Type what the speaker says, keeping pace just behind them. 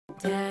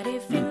Daddy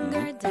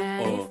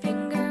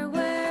finger,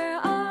 where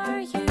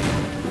are you?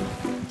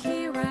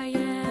 Here I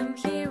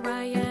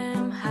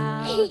am,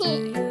 how do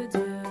you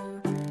do?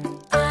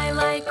 I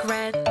like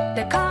red,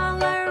 the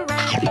color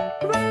red,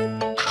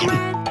 red,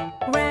 red,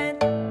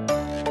 red.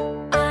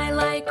 I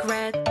like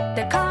red,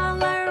 the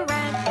color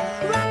red,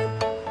 red,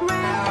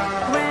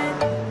 red,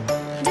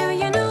 red. Do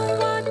you know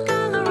what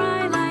color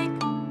I like?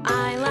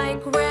 I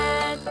like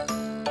red.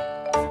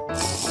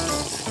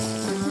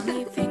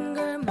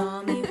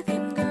 Mommy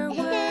finger,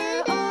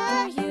 where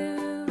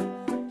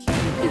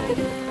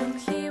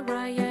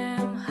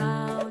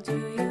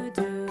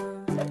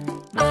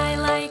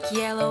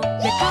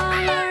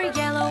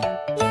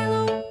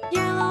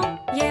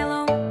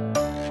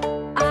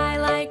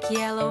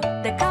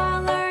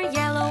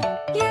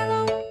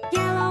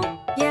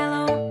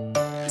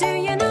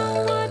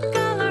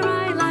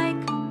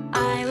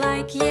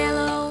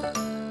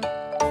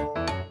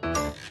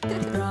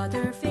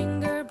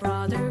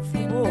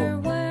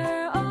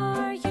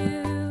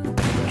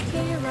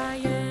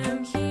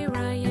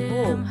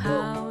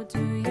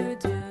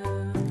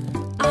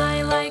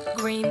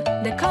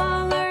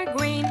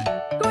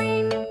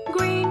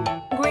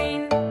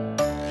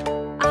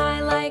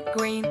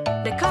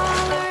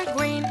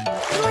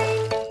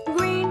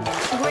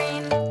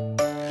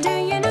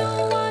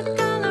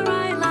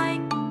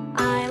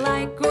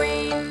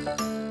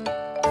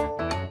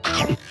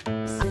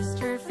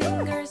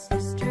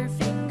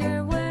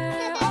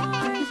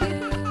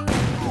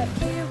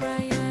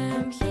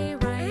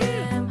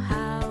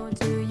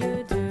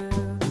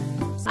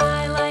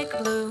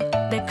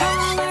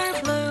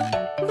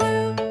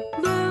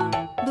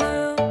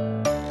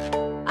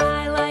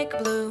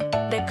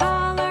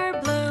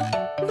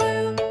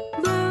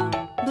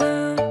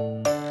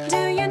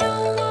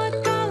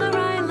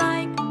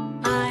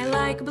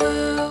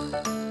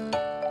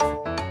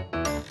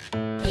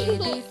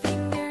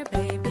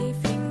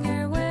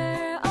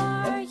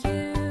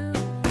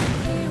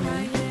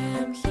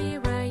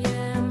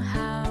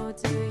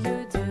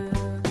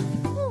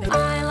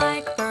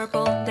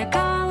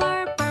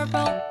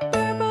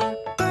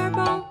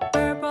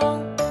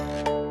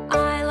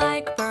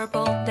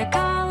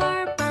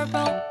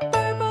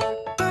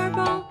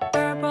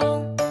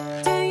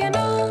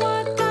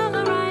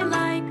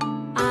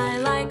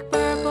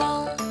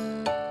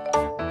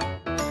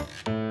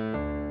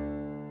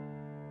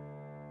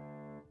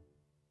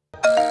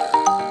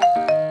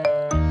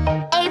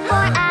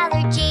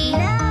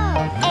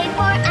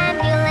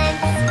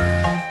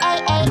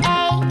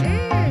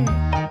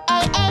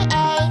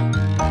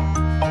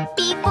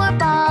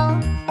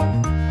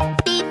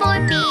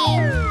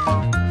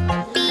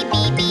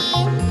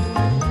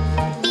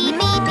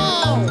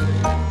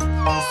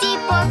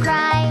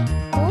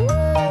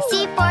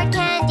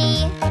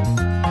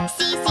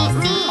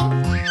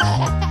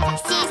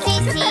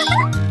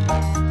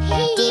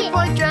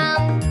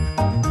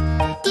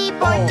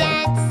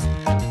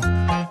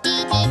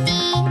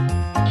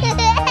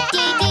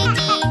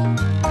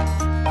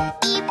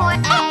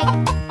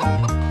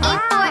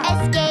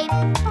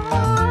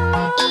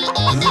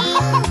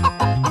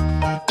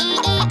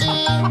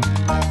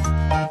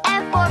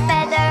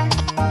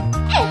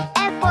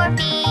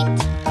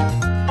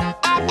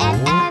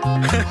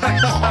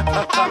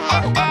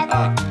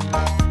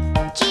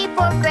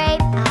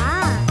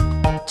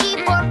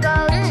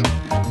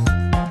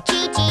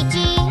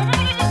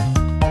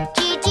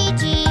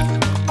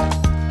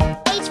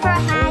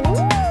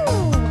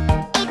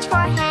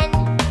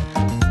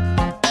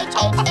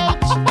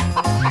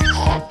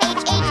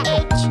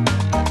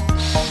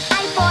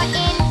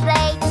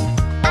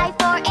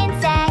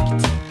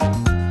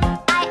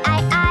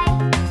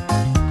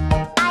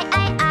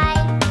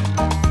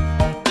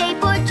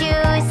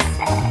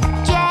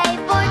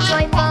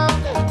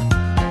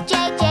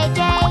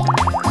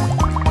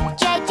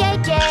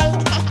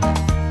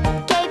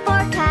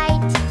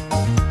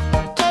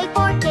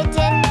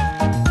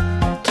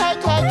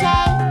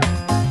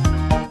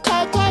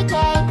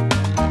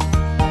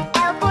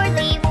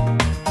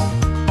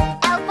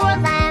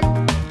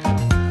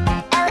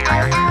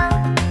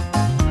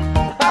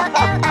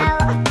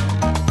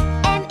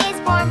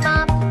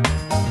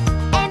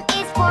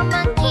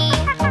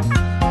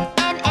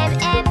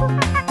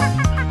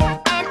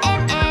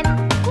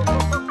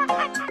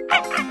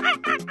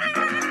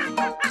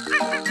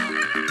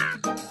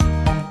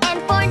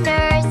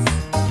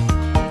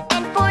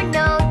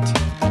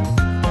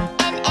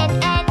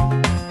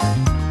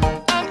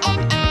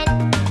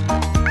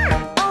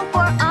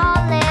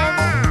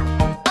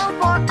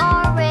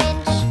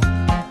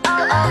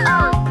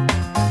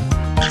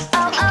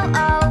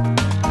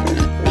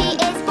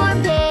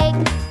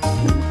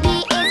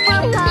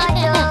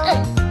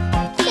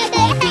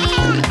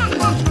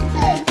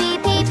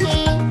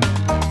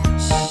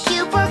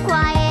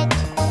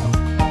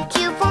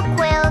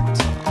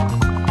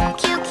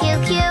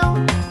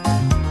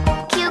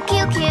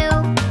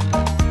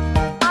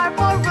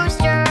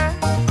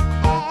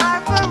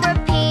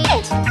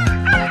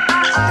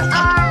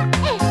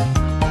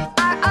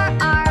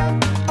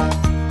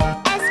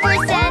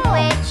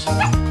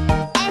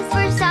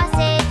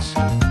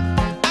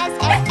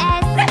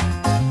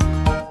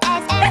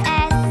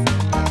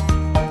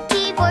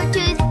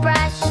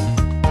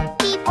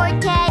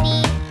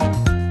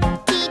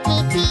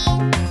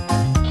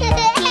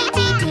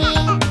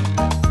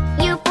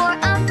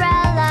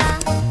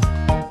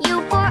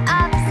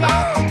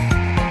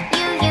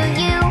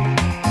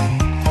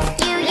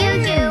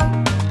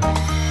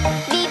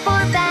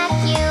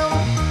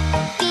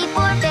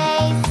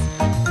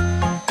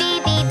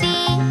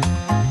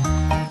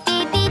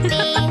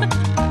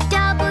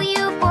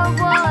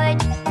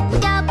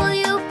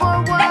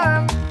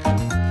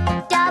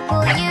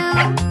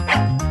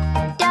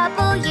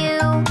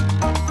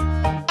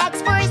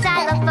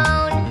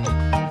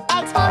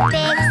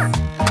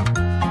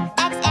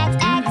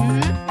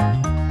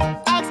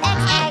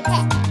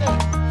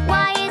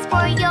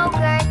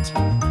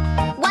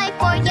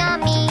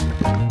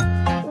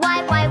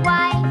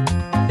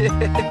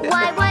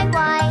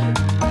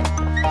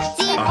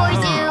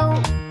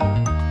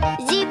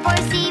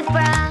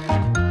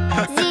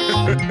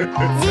Would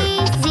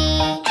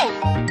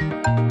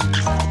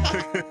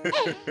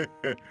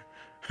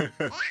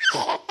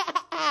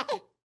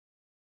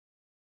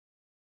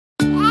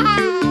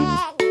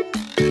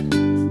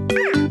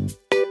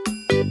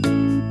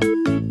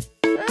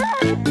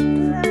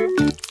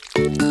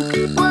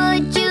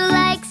you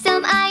like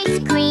some ice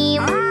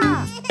cream?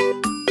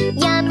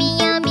 Yummy,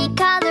 yummy,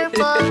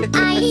 colorful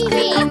ice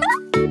cream.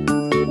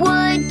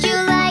 Would you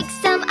like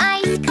some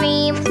ice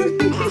cream?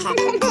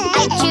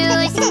 I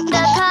choose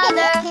the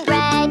color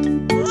red.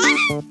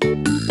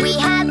 We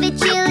have a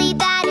chili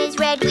that is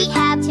red. We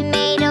have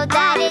tomato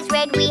that is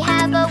red. We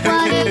have a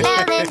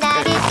watermelon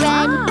that is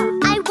red.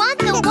 I want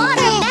the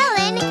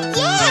watermelon!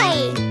 Yay!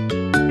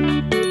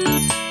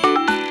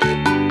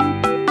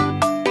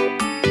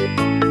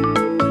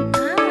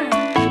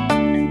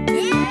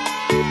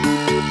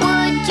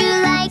 Would you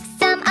like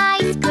some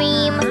ice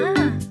cream?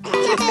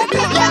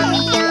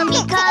 Yummy,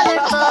 yummy,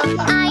 colorful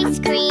ice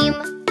cream.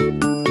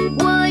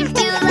 Would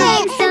you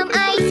like some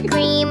ice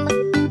cream?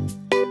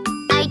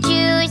 I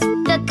choose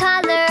the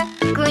color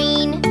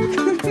green.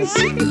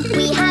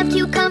 We have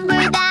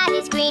cucumber that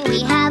is green.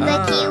 We have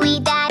a kiwi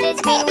that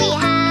is green. We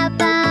have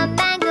a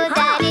mango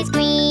that is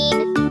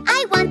green.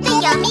 I want the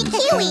yummy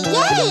kiwi!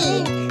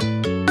 Yay!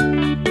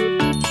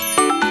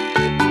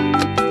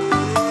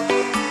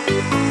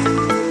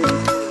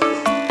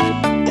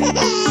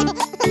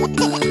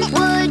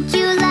 Would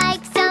you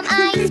like some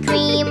ice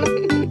cream?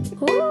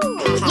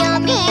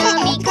 Yummy,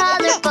 yummy,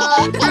 colorful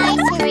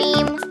ice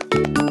cream.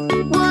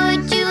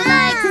 Would you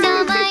like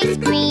some ice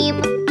cream?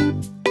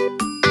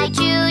 I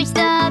choose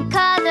the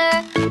color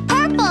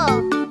purple.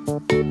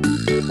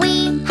 We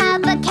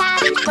have a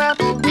cabbage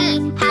purple. We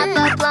have a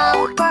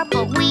plum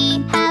purple. We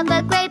have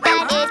a grape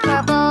that is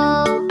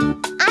purple.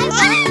 I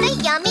want the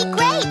yummy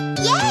grape!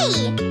 Yay!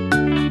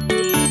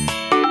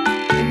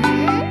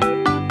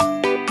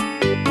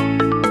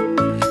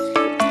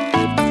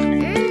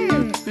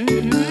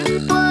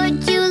 Would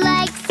you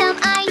like some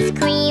ice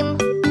cream?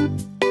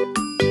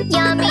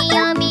 Yummy,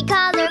 yummy,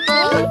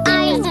 colorful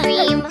ice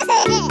cream.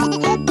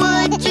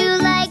 Would you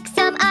like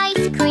some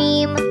ice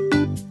cream?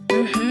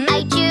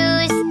 I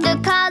choose the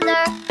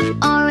color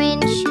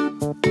orange.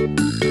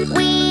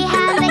 We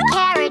have a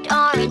carrot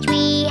orange.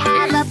 We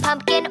have a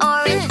pumpkin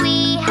orange. We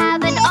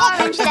have an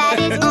orange that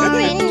is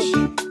orange.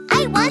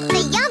 I want the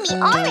yummy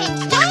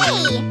orange! Yay!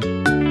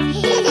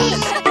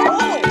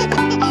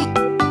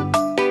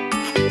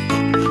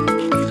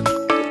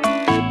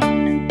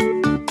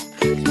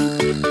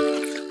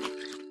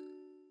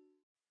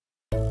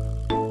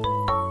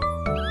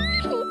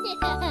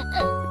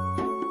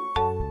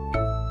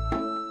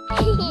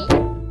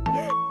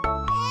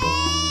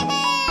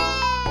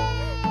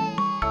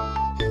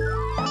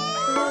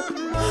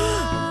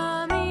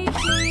 Mommy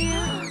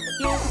here,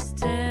 yes,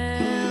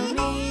 tell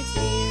me,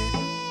 dear.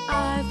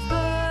 I've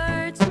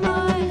hurt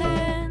my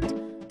hand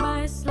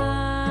by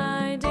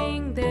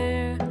sliding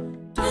there.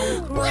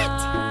 Don't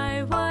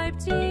cry, wipe,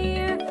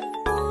 dear.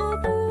 Oh,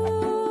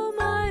 boo,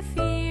 my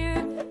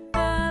fear.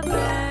 A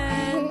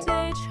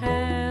bandage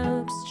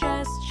helps,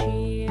 just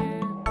cheer.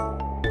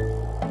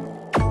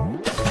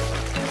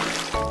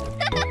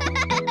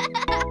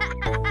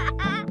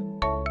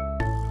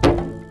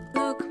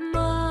 Look,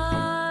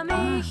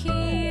 mommy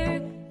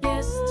here,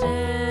 yes,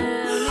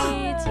 tell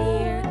me,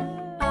 dear.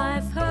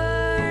 I've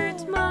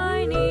hurt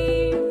my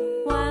knee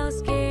while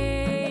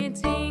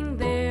skating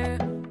there.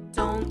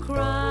 Don't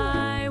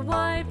cry,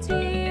 wipe,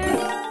 dear.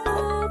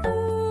 Oh,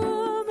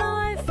 boo,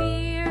 my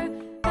fear.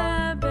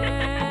 A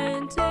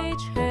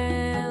bandage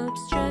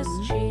helps, just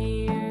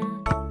cheer.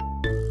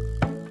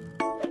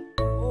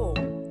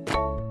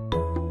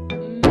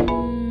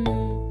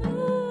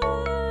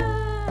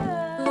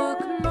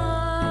 Look,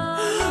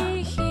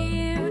 mommy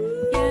here,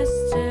 yes,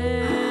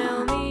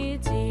 tell me,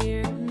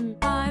 dear.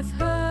 I've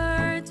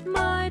hurt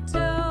my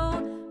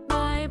toe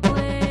by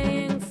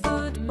playing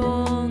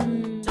football.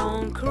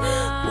 Don't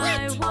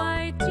cry,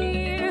 white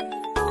dear.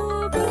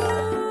 Oh,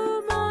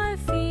 boo, my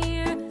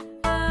fear.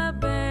 A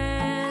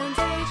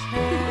bandage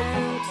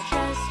helps,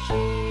 just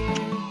cheer.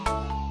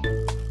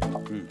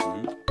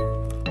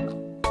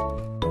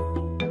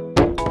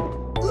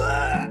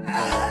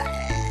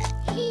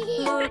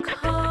 Look,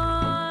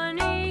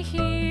 honey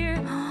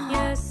here,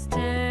 yes,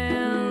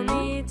 tell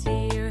me,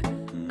 dear.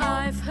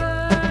 I've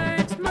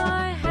hurt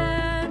my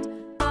head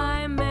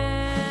by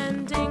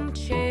mending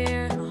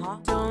chair.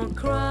 Don't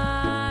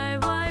cry,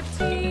 wipe,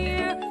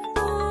 tear.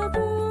 Oh,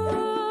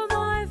 boo,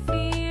 my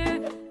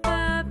fear.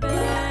 A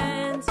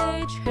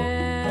bandage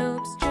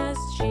helps,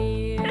 just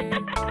cheer.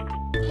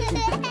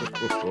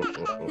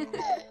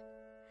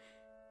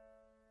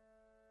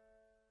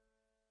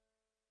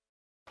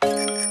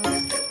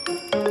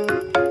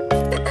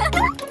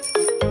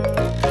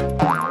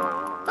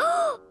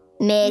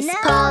 Miss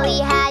Polly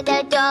had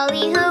a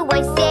dolly who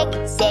was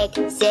sick,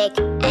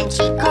 and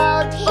she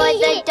called for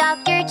the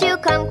doctor to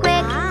come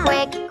quick,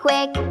 quick,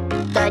 quick.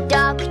 The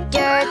doctor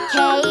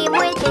came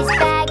with his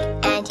bag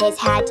and his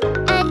hat,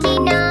 and he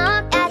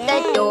knocked at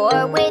the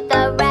door with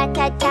a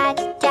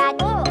rat-tat-tat-tat.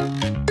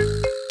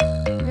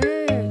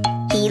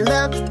 He He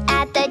looked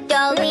at the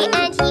dolly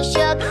and he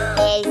shook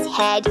his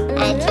head,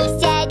 and he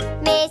said,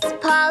 "Miss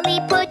Polly,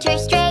 put her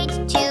straight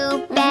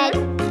to bed."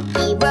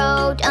 He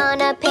wrote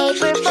on a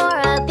paper for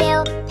a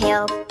pill,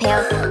 pill,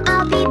 pill.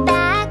 "I'll be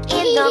back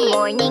in the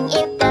morning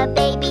if the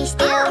baby's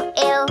still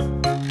ill."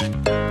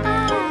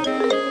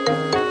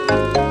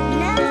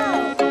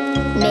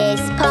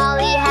 Miss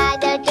Polly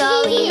had a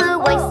dolly who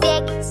was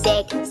sick,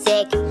 sick,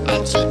 sick,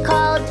 and she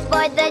called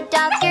for the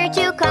doctor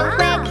to come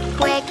quick,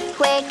 quick,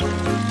 quick.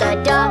 The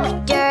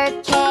doctor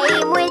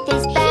came with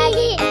his bag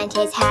and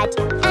his hat,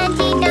 and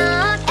he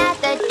knocked at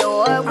the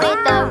door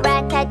with a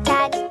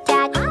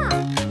rat-tat-tat-tat.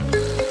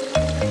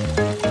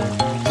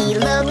 He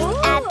looked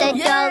at the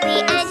dolly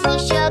and he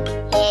shook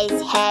his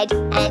head,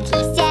 and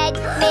he said,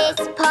 "Miss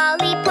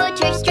Polly, put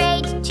her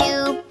straight to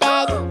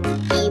bed."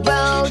 He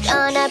wrote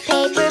on a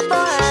paper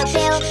for a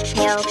pill,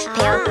 pill,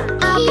 pill.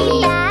 "I'll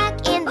be back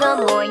in the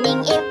morning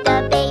if the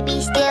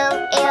baby's still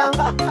ill."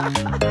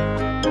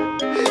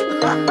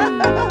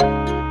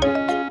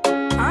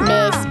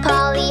 Miss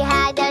Polly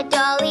had a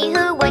dolly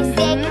who was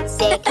sick,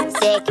 sick,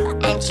 sick,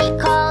 and she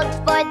called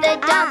for the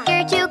doctor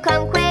to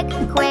come quick,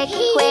 quick,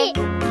 quick.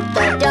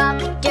 The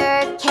doctor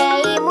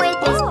came with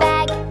his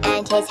bag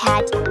and his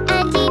hat,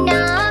 and he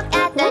knocked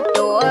at the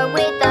door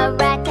with a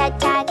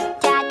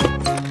rat-tat-tat-tat.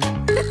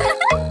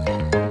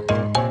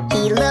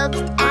 He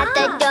looked at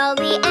the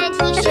dolly and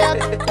he shook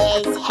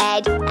his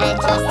head, and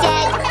he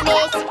said,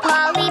 "Miss